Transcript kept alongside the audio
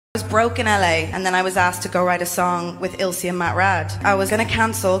broke in LA, and then I was asked to go write a song with Isley and Matt Rad. I was gonna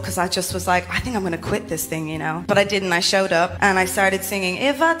cancel because I just was like, I think I'm gonna quit this thing, you know? But I didn't. I showed up and I started singing,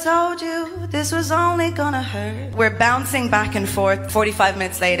 if I told you this was only gonna hurt. We're bouncing back and forth. 45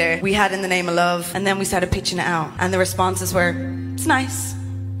 minutes later, we had In the Name of Love, and then we started pitching it out. And the responses were, it's nice,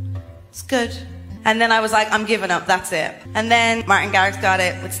 it's good. And then I was like, I'm giving up, that's it. And then Martin Garrix got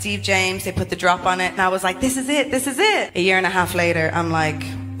it with Steve James, they put the drop on it, and I was like, this is it, this is it. A year and a half later, I'm like,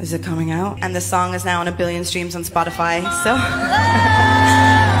 is it coming out? And the song is now on 1 billion streams on Spotify, so.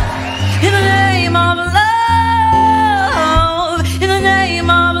 In the name of love, in the name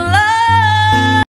of love.